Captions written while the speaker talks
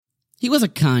He was a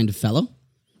kind fellow.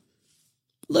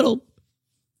 A little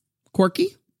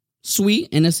quirky, sweet,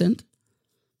 innocent.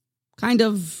 Kind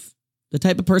of the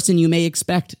type of person you may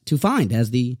expect to find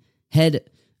as the head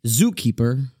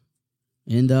zookeeper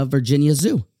in the Virginia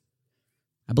Zoo.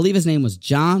 I believe his name was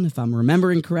John, if I'm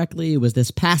remembering correctly. It was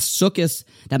this past Sukkot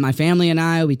that my family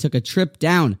and we took a trip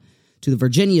down to the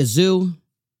Virginia Zoo.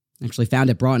 Actually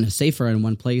found it brought in a sefer in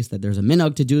one place that there's a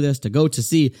minhag to do this, to go to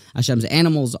see Hashem's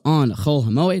animals on Chol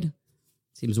HaMoed.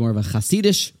 Seems more of a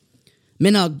Hasidish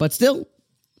minhag, but still,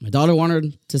 my daughter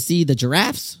wanted to see the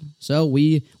giraffes, so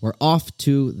we were off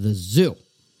to the zoo.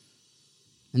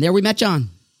 And there we met John,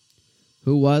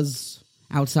 who was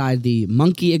outside the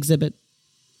monkey exhibit.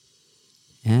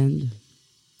 And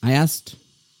I asked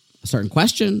a certain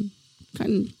question,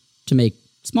 kind of to make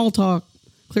small talk.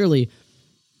 Clearly,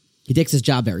 he takes his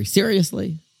job very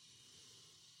seriously.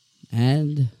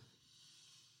 And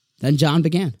then John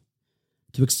began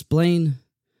to explain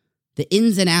the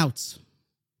ins and outs,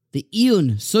 the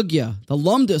iyun, sugya, the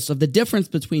lumdus of the difference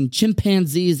between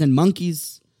chimpanzees and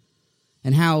monkeys,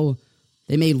 and how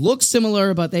they may look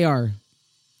similar, but they are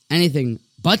anything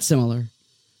but similar,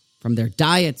 from their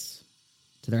diets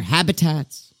to their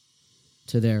habitats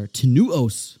to their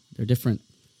tenuos, their different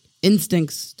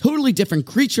instincts, totally different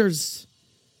creatures.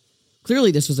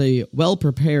 Clearly, this was a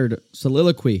well-prepared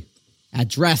soliloquy,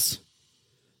 address,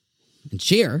 and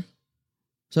cheer.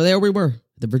 So there we were,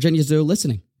 at the Virginia Zoo,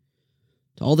 listening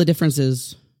to all the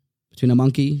differences between a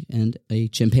monkey and a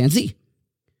chimpanzee.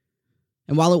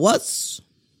 And while it was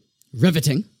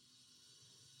riveting,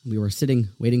 we were sitting,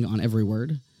 waiting on every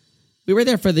word, we were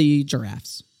there for the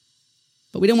giraffes.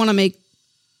 But we didn't want to make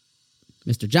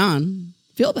Mr. John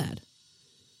feel bad.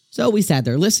 So we sat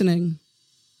there listening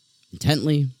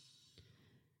intently.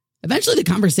 Eventually, the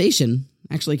conversation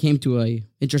actually came to an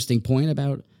interesting point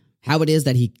about how it is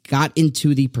that he got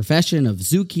into the profession of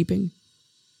zookeeping.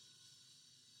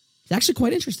 It's actually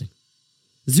quite interesting.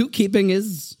 Zookeeping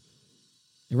is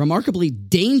a remarkably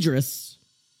dangerous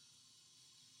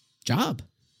job.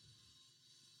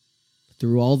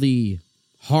 Through all the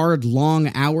hard, long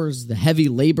hours, the heavy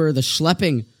labor, the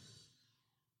schlepping, you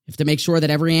have to make sure that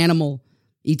every animal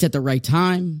eats at the right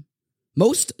time.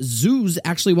 Most zoos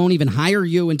actually won't even hire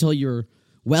you until you're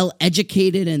well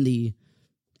educated in the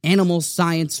animal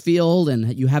science field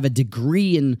and you have a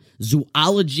degree in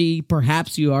zoology.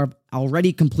 Perhaps you are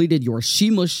already completed your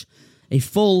shimush, a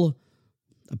full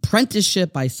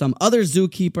apprenticeship by some other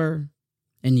zookeeper.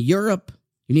 In Europe,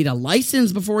 you need a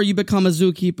license before you become a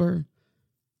zookeeper.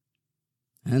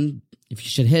 And if you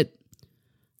should hit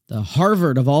the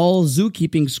Harvard of all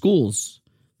zookeeping schools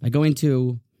by going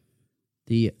to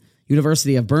the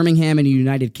University of Birmingham in the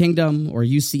United Kingdom or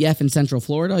UCF in Central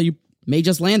Florida, you may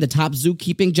just land the top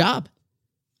zookeeping job.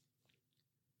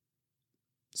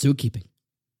 Zookeeping.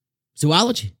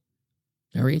 Zoology.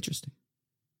 Very interesting.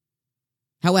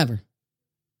 However,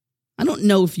 I don't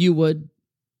know if you would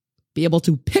be able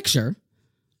to picture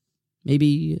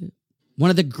maybe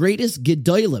one of the greatest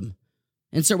gedolim.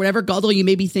 Insert whatever gadol you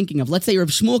may be thinking of. Let's say you're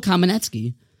Shmuel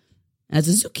Kamenetsky as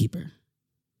a zookeeper.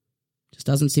 Just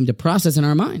doesn't seem to process in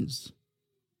our minds.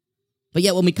 But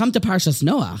yet when we come to Parshas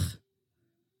Noach,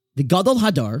 the Gadol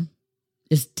Hadar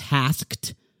is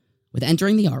tasked with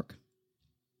entering the ark,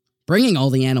 bringing all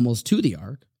the animals to the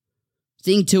ark,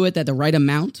 seeing to it that the right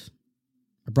amount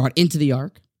are brought into the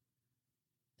ark.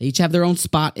 They each have their own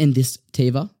spot in this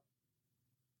teva.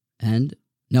 And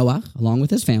Noach, along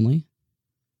with his family,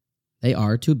 they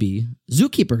are to be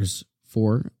zookeepers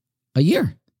for a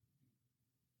year.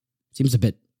 Seems a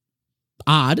bit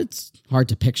odd. It's hard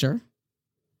to picture.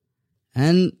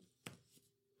 And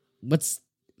what's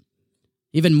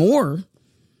even more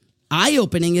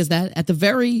eye-opening is that at the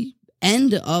very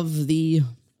end of the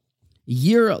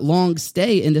year-long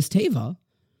stay in this teva,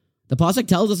 the pasuk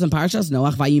tells us in Parshas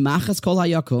Noach, "Vayimachas kol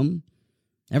hayakum,"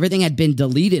 everything had been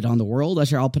deleted on the world.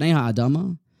 Asher al pnei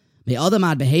ha'adama, me'adam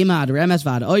ad behema ad remes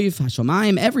v'ad oif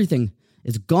hashomayim. Everything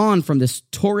is gone from this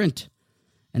torrent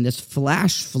and this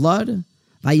flash flood.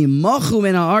 Vayimachu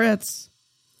min haaretz,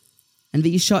 and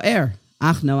v'yishaer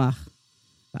ach Noach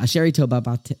v'asher ito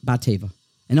ba'teva.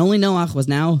 And only Noach was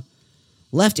now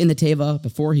left in the teva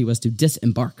before he was to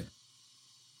disembark.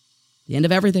 The end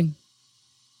of everything.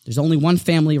 There's only one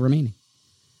family remaining.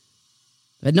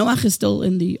 But Noach is still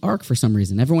in the ark for some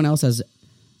reason. Everyone else has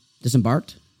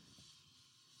disembarked.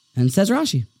 And says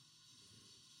Rashi,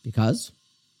 because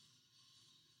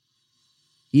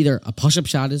either a push-up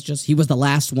shot is just, he was the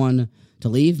last one to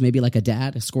leave, maybe like a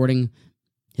dad escorting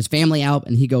his family out,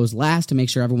 and he goes last to make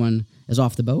sure everyone is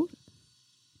off the boat.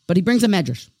 But he brings a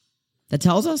medrash that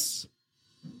tells us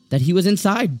that he was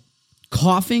inside,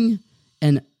 coughing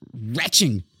and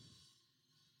retching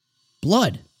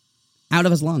blood out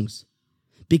of his lungs.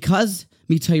 Because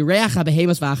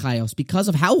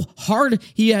of how hard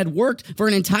he had worked for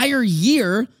an entire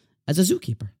year as a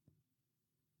zookeeper.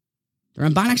 The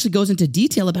Ramban actually goes into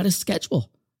detail about his schedule.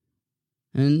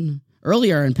 And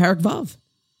earlier in Parak Vav,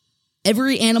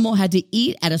 every animal had to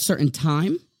eat at a certain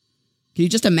time. Can you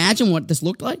just imagine what this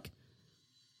looked like?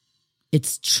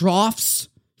 Its troughs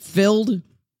filled.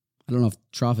 I don't know if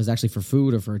trough is actually for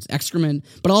food or for its excrement,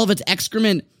 but all of its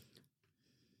excrement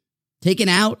taken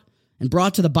out and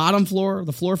brought to the bottom floor,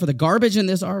 the floor for the garbage in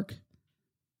this ark.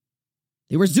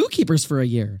 They were zookeepers for a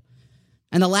year.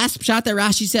 And the last pshat that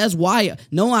Rashi says why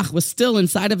Noach was still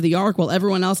inside of the ark while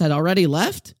everyone else had already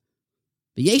left.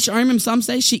 Some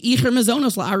say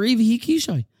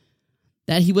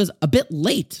that he was a bit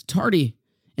late, tardy,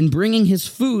 in bringing his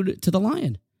food to the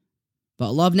lion.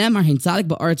 And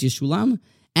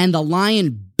the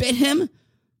lion bit him.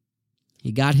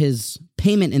 He got his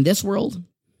payment in this world,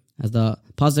 as the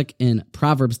pasuk in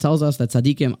Proverbs tells us that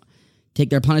tzaddikim take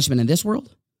their punishment in this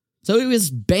world. So he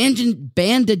was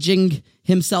bandaging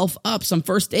himself up, some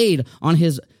first aid on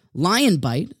his lion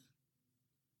bite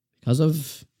because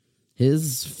of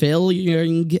his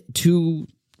failure to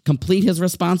complete his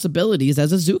responsibilities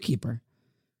as a zookeeper.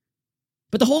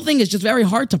 But the whole thing is just very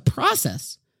hard to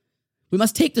process. We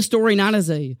must take the story not as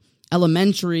a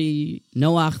elementary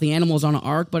Noach, the animals on an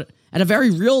ark, but at a very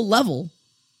real level.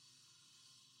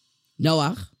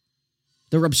 Noach,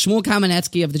 the Reb Shmuel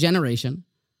Kamenetsky of the generation,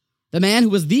 the man who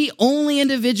was the only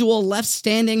individual left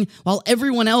standing while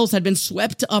everyone else had been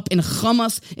swept up in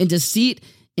chamas, in deceit,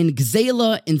 in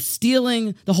gzela, in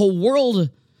stealing. The whole world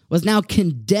was now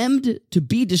condemned to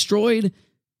be destroyed,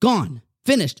 gone,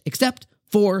 finished, except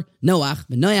for Noach.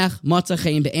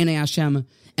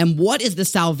 And what is the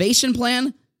salvation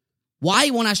plan? Why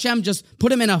won't Hashem just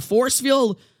put him in a force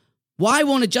field? Why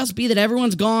won't it just be that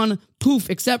everyone's gone, poof,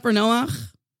 except for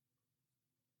Noach?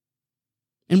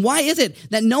 And why is it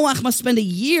that Noach must spend a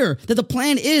year, that the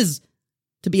plan is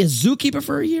to be a zookeeper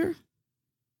for a year?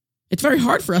 It's very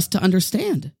hard for us to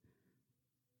understand.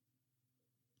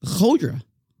 Chodra,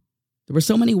 there were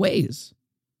so many ways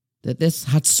that this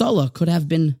Hatzalah could have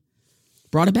been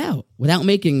brought about without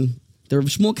making the Rav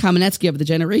Shmuel Kamenetsky of the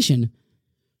generation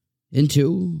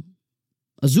into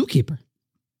a zookeeper.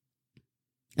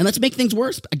 And let's make things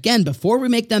worse, again, before we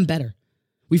make them better.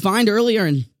 We find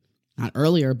not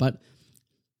earlier, but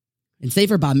in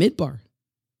Sefer Bamidbar,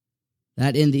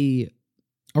 that in the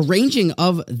arranging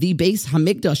of the Beis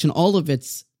Hamikdash and all of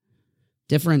its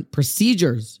different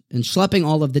procedures and schlepping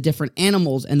all of the different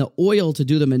animals and the oil to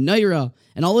do the menorah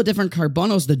and all the different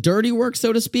karbanos, the dirty work,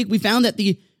 so to speak, we found that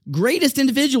the greatest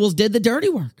individuals did the dirty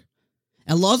work.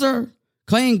 Elazar,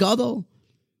 Kohen Gadol,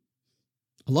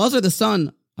 Elazar, the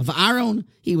son of Aaron,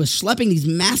 he was schlepping these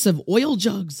massive oil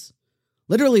jugs.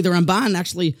 Literally, the Ramban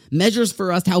actually measures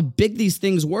for us how big these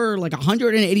things were, like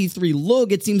 183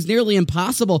 lug. It seems nearly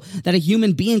impossible that a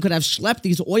human being could have schlepped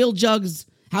these oil jugs.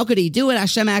 How could he do it?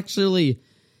 Hashem actually,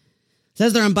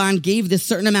 says the Ramban, gave this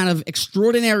certain amount of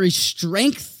extraordinary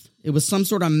strength. It was some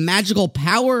sort of magical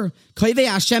power.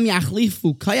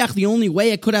 The only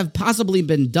way it could have possibly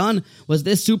been done was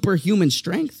this superhuman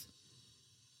strength.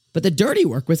 But the dirty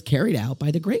work was carried out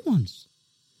by the great ones.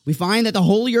 We find that the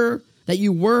holier that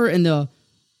you were in the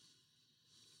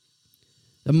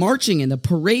marching and the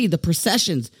parade, the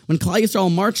processions, when Klal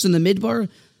Yisrael marched in the Midbar,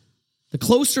 the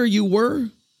closer you were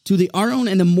to the Aron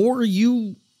and the more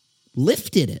you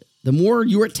lifted it, the more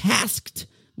you were tasked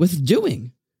with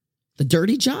doing the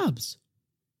dirty jobs.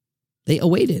 They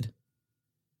awaited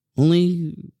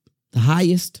only the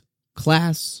highest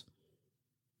class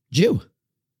Jew.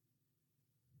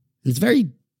 And it's very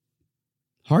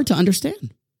hard to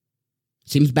understand.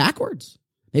 Seems backwards.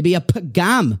 Maybe a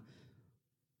pagam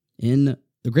in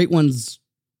the great one's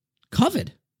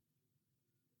covet.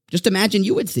 Just imagine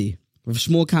you would see Rav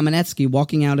Shmuel Kamenetsky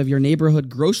walking out of your neighborhood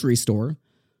grocery store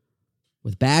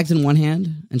with bags in one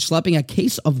hand and schlepping a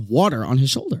case of water on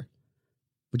his shoulder.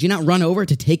 Would you not run over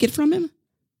to take it from him?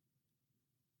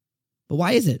 But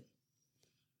why is it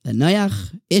that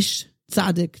Noach Ish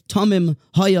Tzadik Tomim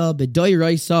Haya B'Doy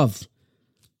Raisav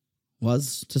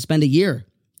was to spend a year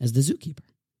as the zookeeper?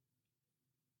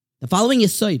 The following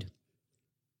Yesod.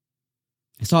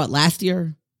 I saw it last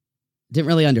year. Didn't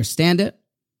really understand it.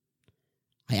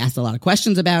 I asked a lot of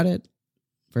questions about it.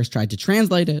 First tried to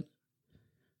translate it.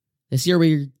 This year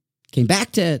we came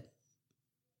back to it.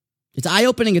 It's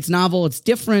eye-opening, it's novel, it's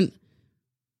different.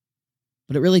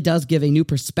 But it really does give a new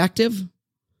perspective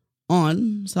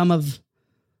on some of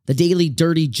the daily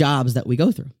dirty jobs that we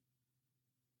go through.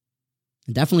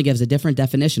 It definitely gives a different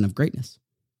definition of greatness.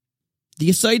 The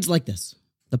Yesod's like this.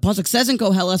 The Pasuk says in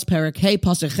Koheles Perek Hey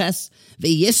Pasuk Ches,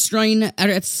 V'yisroin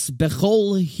eretz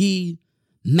bechol hi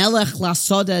melech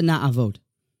lasode na'avod.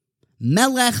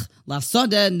 Melech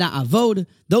lasode na'avod.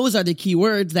 Those are the key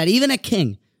words that even a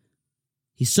king,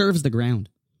 he serves the ground.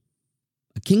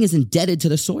 A king is indebted to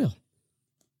the soil.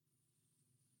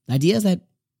 The idea is that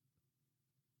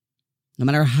no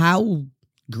matter how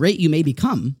great you may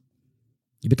become,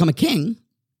 you become a king,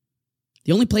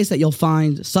 the only place that you'll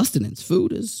find sustenance,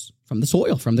 food, is from the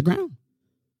soil, from the ground.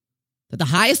 That the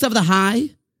highest of the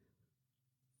high,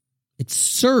 it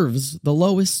serves the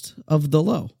lowest of the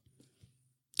low.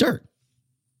 Dirt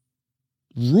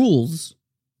rules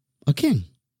a king,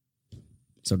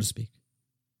 so to speak.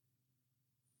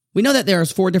 We know that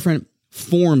there's 4 different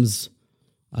forms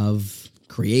of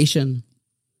creation.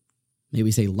 Maybe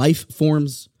we say life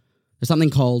forms. There's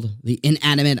something called the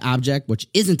inanimate object, which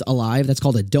isn't alive. That's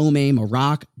called a domem, a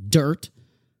rock, dirt.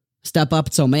 Step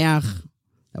up, tzomeach.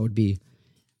 That would be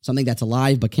something that's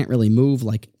alive but can't really move,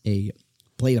 like a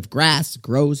blade of grass,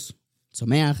 grows.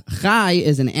 Tzomeach. Chai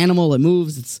is an animal. It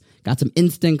moves. It's got some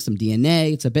instincts, some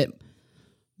DNA. It's a bit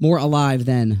more alive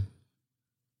than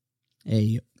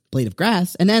a blade of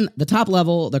grass. And then the top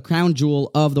level, the crown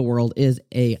jewel of the world, is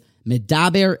a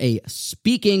medaber, a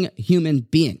speaking human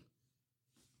being.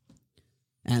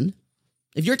 And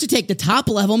if you're to take the top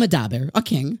level medaber, a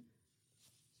king,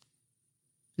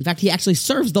 in fact, he actually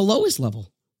serves the lowest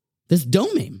level, this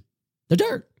domem, the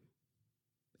dirt.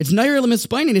 It's nair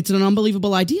l'mispainin. It's an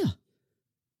unbelievable idea.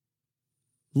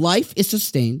 Life is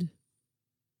sustained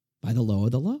by the low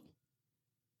of the low.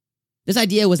 This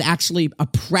idea was actually a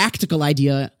practical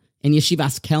idea in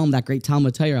Yeshivas Kelm, that great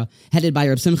Talmud Torah, headed by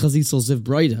Reb Simcha Zisel Ziv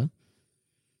Broida,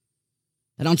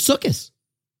 that on Sukkot,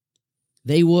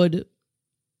 they would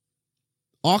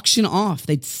auction off,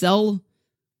 they'd sell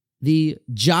the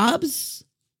jobs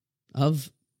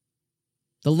of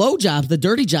the low jobs, the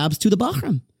dirty jobs, to the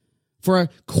Bachram for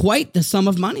quite the sum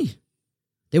of money.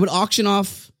 They would auction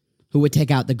off who would take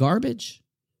out the garbage,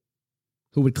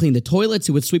 who would clean the toilets,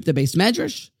 who would sweep the base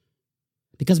medrash.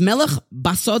 Because Melech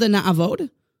Basod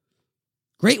Na'avod,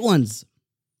 great ones,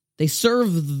 they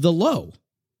serve the low.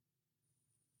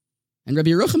 And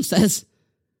Rabbi Yerucham says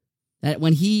that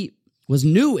when he was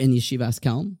new in Yeshivas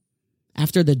Kelm,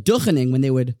 after the duchening, when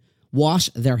they would wash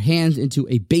their hands into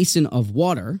a basin of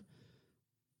water,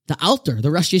 the alter,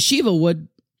 the Rosh Yeshiva, would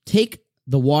take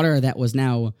the water that was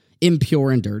now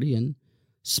impure and dirty and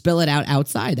spill it out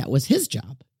outside. That was his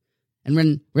job. And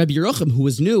when Rabbi Yerucham, who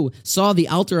was new, saw the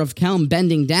altar of Kelm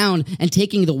bending down and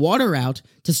taking the water out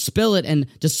to spill it and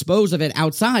dispose of it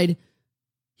outside,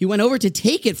 he went over to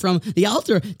take it from the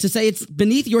altar to say, it's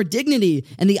beneath your dignity.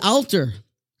 And the altar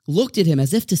looked at him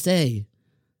as if to say,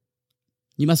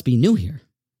 you must be new here.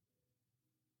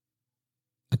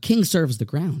 A king serves the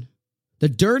ground. The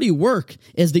dirty work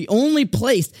is the only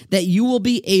place that you will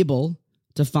be able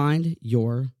to find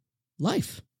your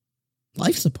life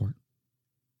support.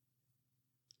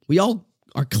 We all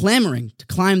are clamoring to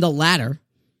climb the ladder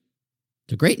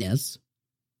to greatness.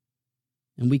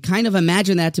 And we kind of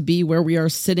imagine that to be where we are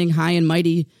sitting high and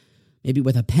mighty, maybe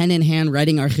with a pen in hand,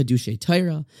 writing our Chiddushei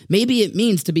Torah. Maybe it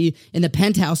means to be in the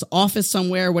penthouse office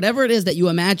somewhere, whatever it is that you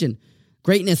imagine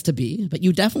greatness to be. But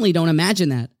you definitely don't imagine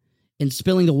that in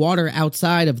spilling the water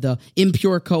outside of the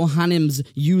impure Kohanim's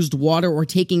used water or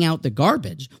taking out the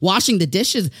garbage. Washing the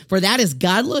dishes, for that is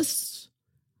godless?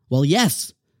 Well,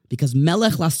 yes, because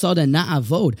Melech Lasoda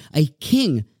Na'avod, a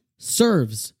king,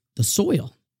 serves the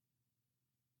soil.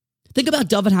 Think about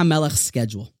David HaMelech's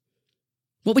schedule.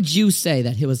 What would you say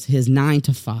that it was his 9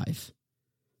 to 5?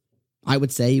 I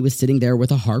would say he was sitting there with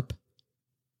a harp,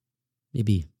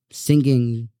 maybe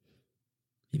singing,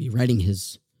 maybe writing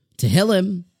his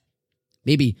Tehillim,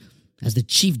 maybe as the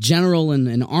chief general in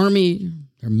an army,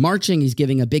 they're marching, he's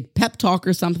giving a big pep talk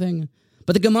or something.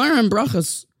 But the Gemara in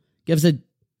Brachos gives a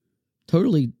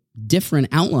totally different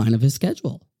outline of his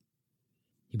schedule.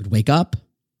 He would wake up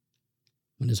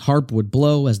when his harp would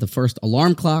blow as the first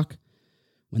alarm clock.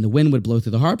 When the wind would blow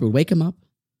through the harp, it would wake him up.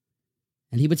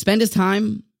 And he would spend his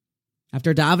time,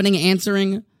 after davening,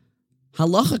 answering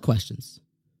halacha questions.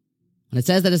 When it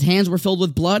says that his hands were filled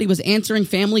with blood, he was answering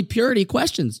family purity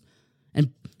questions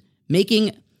and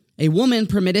making a woman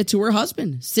permitted to her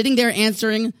husband, sitting there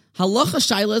answering halacha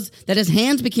shilas, that his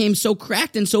hands became so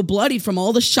cracked and so bloodied from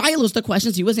all the shilas, the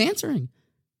questions he was answering.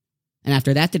 And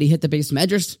after that, did he hit the base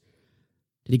medrash?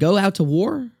 Did he go out to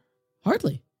war?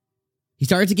 Hardly. He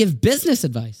started to give business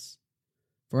advice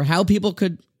for how people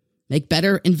could make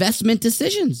better investment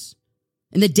decisions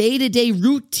in the day-to-day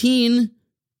routine,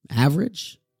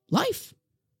 average life.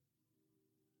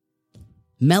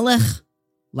 Melech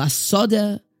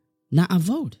lasode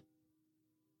na'avod.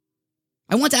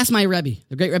 I once asked my Rebbe,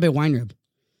 the great Rebbe Weinreb,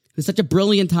 who's such a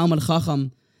brilliant Talmud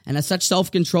Chacham and has such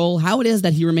self-control, how it is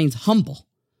that he remains humble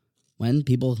when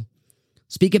people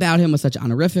speak about him with such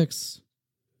honorifics.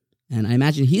 And I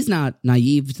imagine he's not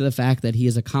naive to the fact that he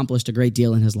has accomplished a great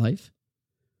deal in his life.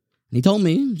 And he told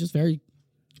me, just very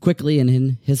quickly and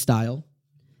in his style,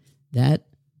 that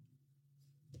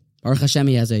Baruch Hashem,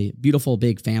 he has a beautiful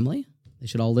big family. They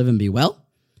should all live and be well.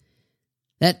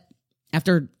 That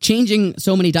after changing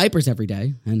so many diapers every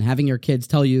day and having your kids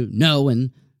tell you no,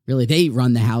 and really they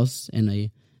run the house in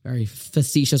a very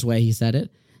facetious way, he said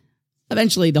it,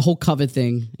 eventually the whole covet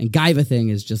thing and gaiva thing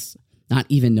is just not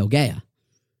even nogea,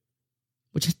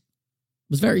 which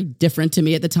was very different to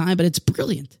me at the time, but it's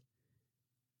brilliant.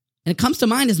 And it comes to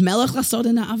mind as melech lasod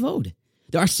na'avod.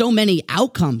 There are so many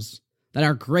outcomes that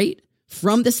are great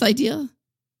from this idea,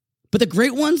 but the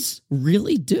great ones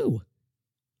really do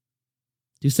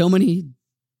so many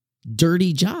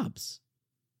dirty jobs.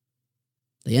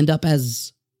 They end up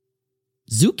as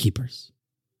zookeepers.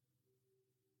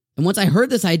 And once I heard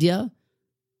this idea,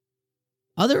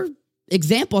 other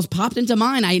examples popped into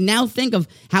mind. I now think of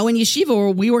how in yeshiva where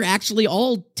we were actually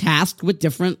all tasked with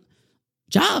different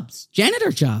jobs,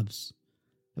 janitor jobs.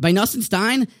 By Nosson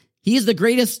Stein, he is the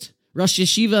greatest Rosh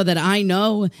Yeshiva that I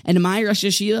know, and in my Rosh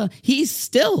Yeshiva, he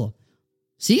still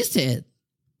sees to it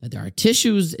that there are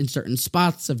tissues in certain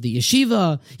spots of the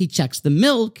yeshiva. He checks the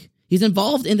milk. He's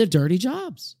involved in the dirty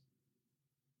jobs.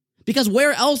 Because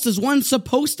where else is one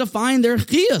supposed to find their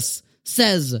chiyus,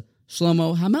 says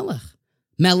Shlomo HaMelech.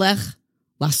 Melech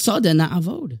lasod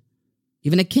na'avod.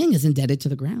 Even a king is indebted to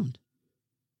the ground.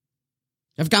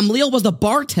 If Gamliel was the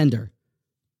bartender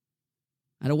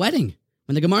at a wedding,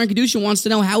 when the Gemara in Kedushin wants to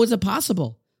know how is it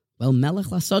possible? Well, Melech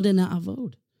lasod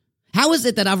na'avod. How is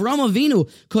it that Avraham Avinu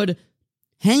could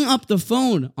hang up the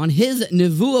phone on his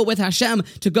nevuah with Hashem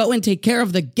to go and take care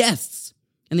of the guests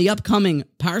in the upcoming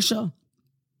Parsha?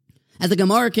 As the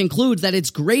Gemara concludes that it's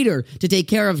greater to take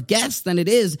care of guests than it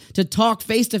is to talk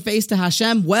face-to-face to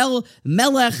Hashem. Well,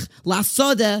 Melech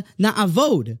lasod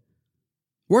na'avod.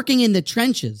 Working in the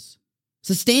trenches,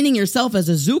 sustaining yourself as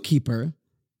a zookeeper,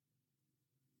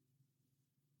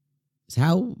 is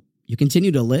how you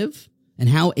continue to live and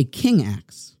how a king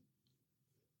acts.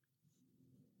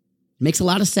 It makes a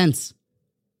lot of sense.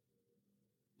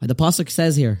 What the pasuk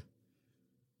says here,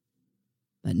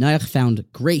 that Noach found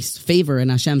grace, favor in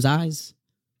Hashem's eyes,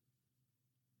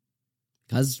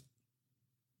 because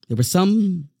there was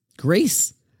some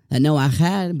grace that Noach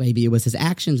had. Maybe it was his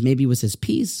actions, maybe it was his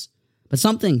peace, but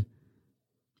something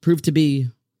proved to be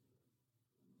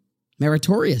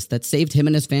meritorious that saved him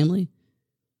and his family.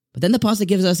 But then the pasuk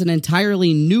gives us an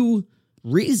entirely new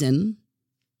reason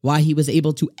why he was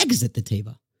able to exit the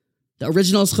teva. The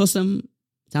original schusim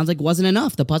sounds like wasn't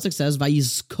enough. The pasuk says,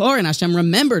 "Vayizkor," and Hashem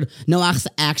remembered Noach's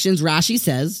actions. Rashi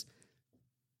says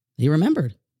he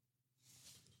remembered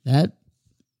that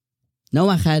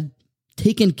Noach had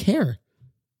taken care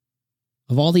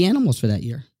of all the animals for that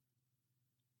year.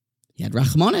 He had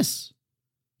rachmanis.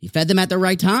 He fed them at the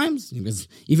right times. He was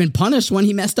even punished when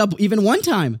he messed up even one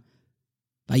time.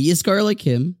 Vayizkor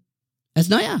Elokim as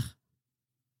Noach.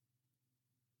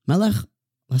 Melech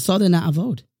lasod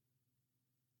na'avod.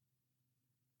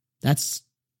 That's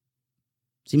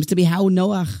seems to be how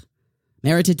Noach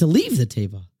merited to leave the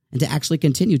teva and to actually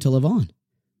continue to live on.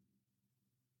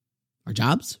 Our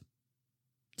jobs?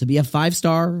 To be a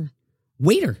 5-star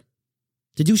waiter,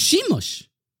 to do shimush,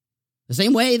 the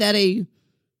same way that a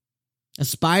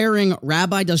aspiring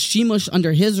rabbi does shimush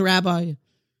under his rabbi.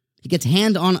 He gets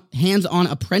hands-on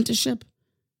apprenticeship.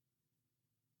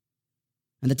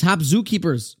 And the top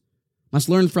zookeepers must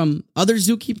learn from other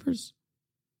zookeepers.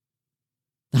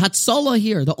 The Hatzalah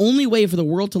here, the only way for the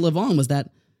world to live on was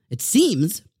that it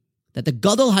seems that the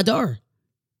Gadol Hadar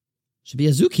should be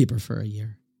a zookeeper for a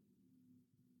year.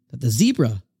 That the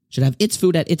zebra should have its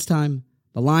food at its time,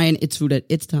 the lion its food at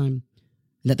its time,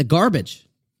 and that the garbage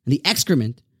and the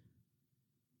excrement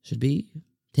should be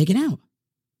taken out.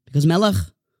 Because Melech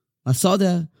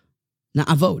lasod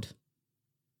na'avod.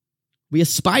 We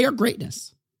aspire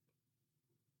greatness.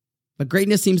 But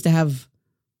greatness seems to have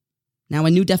now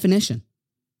a new definition.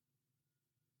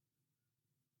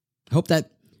 I hope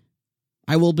that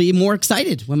I will be more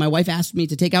excited when my wife asks me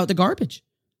to take out the garbage.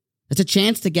 It's a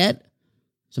chance to get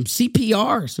some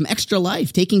CPR, some extra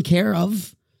life, taking care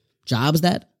of jobs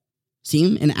that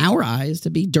seem, in our eyes, to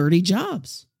be dirty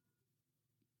jobs.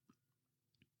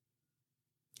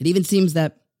 It even seems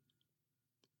that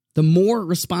the more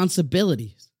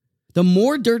responsibilities, the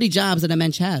more dirty jobs that a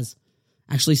mensch has,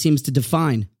 actually seems to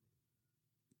define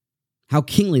how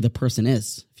kingly the person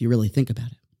is, if you really think about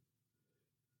it.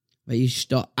 And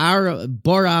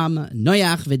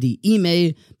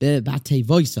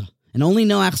only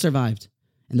Noach survived,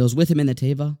 and those with him in the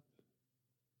teva.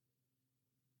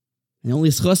 And the only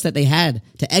schus that they had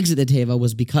to exit the teva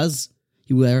was because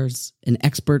he was an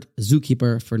expert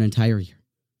zookeeper for an entire year.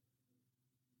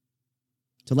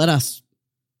 So let us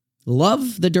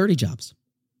love the dirty jobs.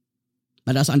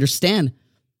 Let us understand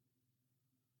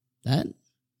that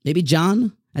maybe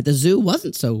John at the zoo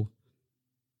wasn't so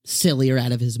silly or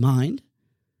out of his mind.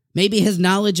 Maybe his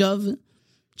knowledge of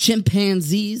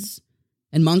chimpanzees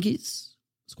and monkeys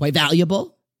was quite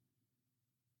valuable.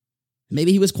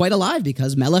 Maybe he was quite alive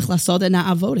because Melech Lasod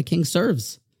Na'avod, a king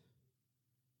serves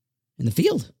in the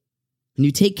field. And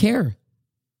you take care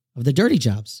of the dirty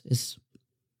jobs is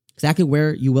exactly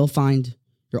where you will find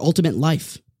your ultimate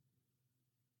life.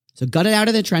 So gut it out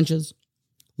of the trenches.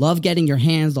 Love getting your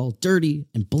hands all dirty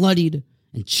and bloodied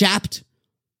and chapped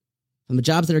from the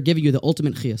jobs that are giving you the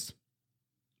ultimate chiyas.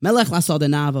 Melech Lasod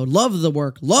Na'avod, love the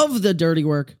work, love the dirty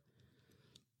work.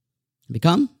 And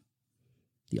become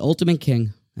the ultimate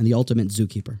king and the ultimate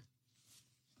zookeeper.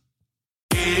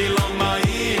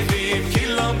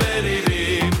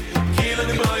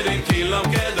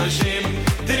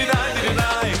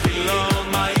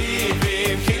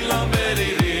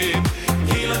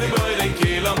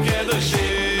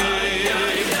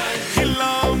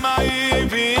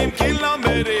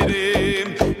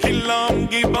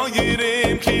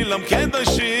 Kilam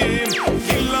kedoshim